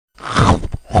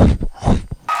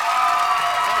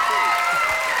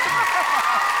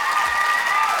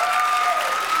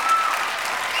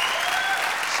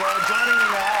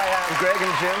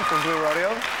from Blue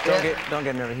Rodeo. Don't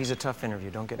get nervous. He's a tough interview.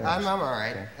 Don't get nervous. I'm all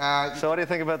right. Okay. So what do you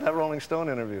think about that Rolling Stone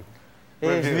interview?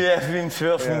 I'm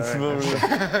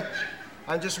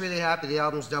just really happy the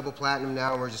album's double platinum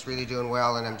now, and we're just really doing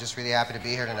well, and I'm just really happy to be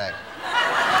here tonight.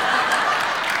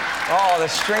 Oh, the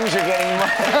strings are getting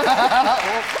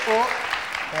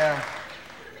Yeah.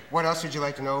 What else would you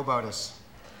like to know about us?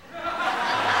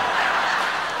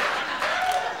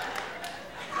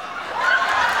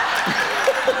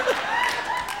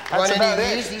 That's about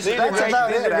it. These are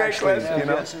great questions. You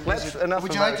know?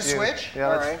 Would you like to switch? Yeah,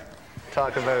 all let's right.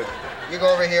 talk about... You go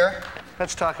over here.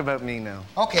 Let's talk about me now.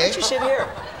 Okay. Why don't you sit here?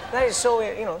 That is so,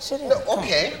 you know, sit here. No,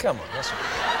 okay. Come on, listen.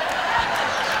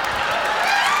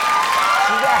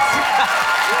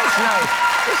 That's nice.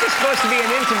 This is supposed to be an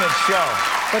intimate show.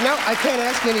 But now I can't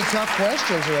ask any tough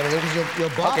questions or anything because you'll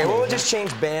bother me. Okay, well, we'll just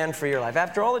change band for your life.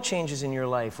 After all the changes in your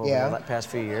life over the past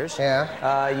few years,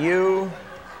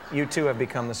 you too have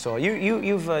become the soul.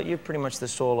 You're pretty much the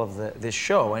soul of this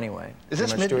show, anyway. Is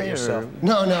this midday or...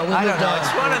 No, I don't know.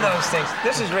 It's one of those things.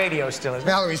 This is radio still, isn't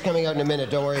it? Valerie's coming out in a minute.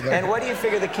 Don't worry about it. And what do you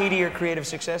figure the key to your creative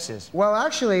success is? Well,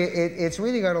 actually, it's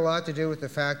really got a lot to do with the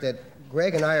fact that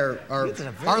Greg and I are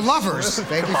lovers.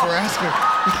 Thank you for asking.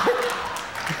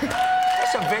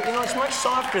 That's a very, you know, it's much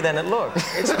softer than it looks.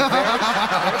 It's a very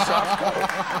soft coat.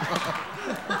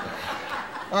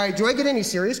 All right, do I get any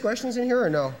serious questions in here or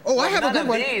no? Oh, I have a good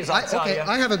one. These, I'll tell you.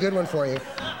 I have a good one for you.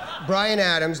 Brian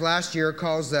Adams last year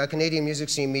calls the Canadian music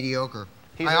scene mediocre.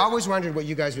 I always wondered what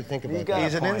you guys would think about that.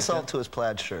 He's an insult to his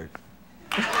plaid shirt.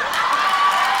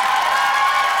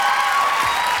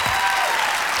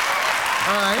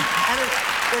 All right. And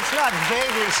it's not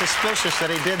vaguely suspicious that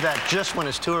he did that just when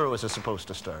his tour was supposed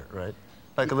to start, right?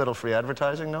 Like a little free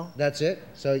advertising, no? That's it?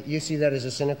 So you see that as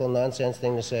a cynical nonsense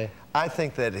thing to say? I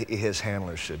think that his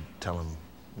handlers should tell him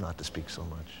not to speak so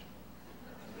much.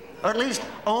 Or at least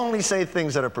only say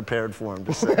things that are prepared for him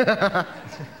to say.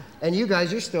 And you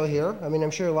guys, you're still here. I mean,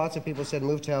 I'm sure lots of people said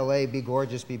move to LA, be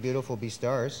gorgeous, be beautiful, be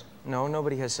stars. No,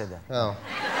 nobody has said that. Oh.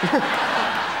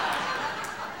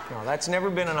 No, that's never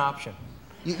been an option.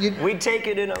 We take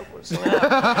it in a...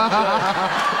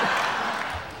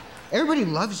 Everybody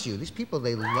loves you. These people,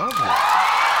 they love you.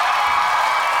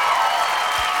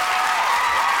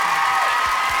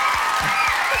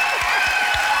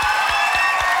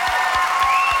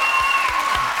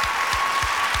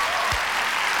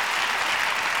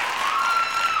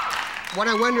 What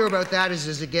I wonder about that is,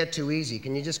 does it get too easy?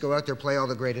 Can you just go out there, play all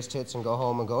the greatest hits, and go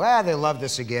home and go, they love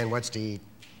this again, what's to eat?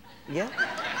 Yeah.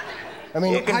 I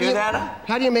mean, you can do that?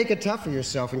 How do you make it tough for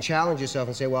yourself and challenge yourself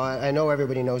and say, well, I know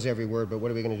everybody knows every word, but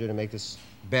what are we going to do to make this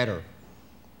better?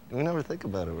 We never think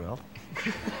about it, Ralph.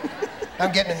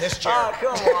 I'm getting in this chair. Oh,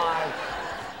 come on.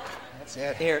 That's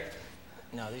it. Here.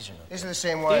 No, these are no good. These are the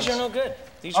same ones. These are no good.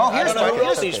 These are, I don't know who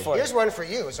wrote these for you. Here's one for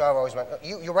you. So I've always wanted.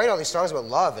 You write all these songs about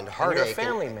love and heartache. And you're a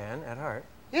family man at heart.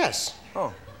 Yes.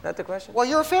 Oh, that's the question? Well,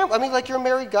 you're a family. I mean, like, you're a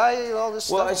married guy and all this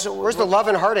stuff. So where's the love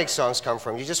and heartache songs come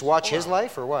from? You just watch his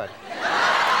life or what?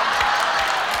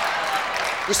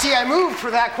 You see, I moved for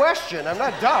that question. I'm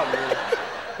not dumb.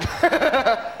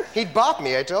 He'd bop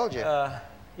me, I told you.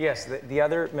 Yes, the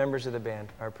other members of the band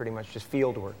are pretty much just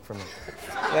field work for me.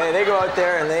 They go out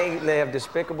there and they have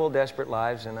despicable, desperate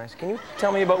lives. And I say, can you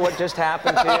tell me about what just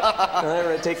happened to you? And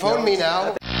they take Phone notes. me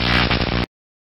now.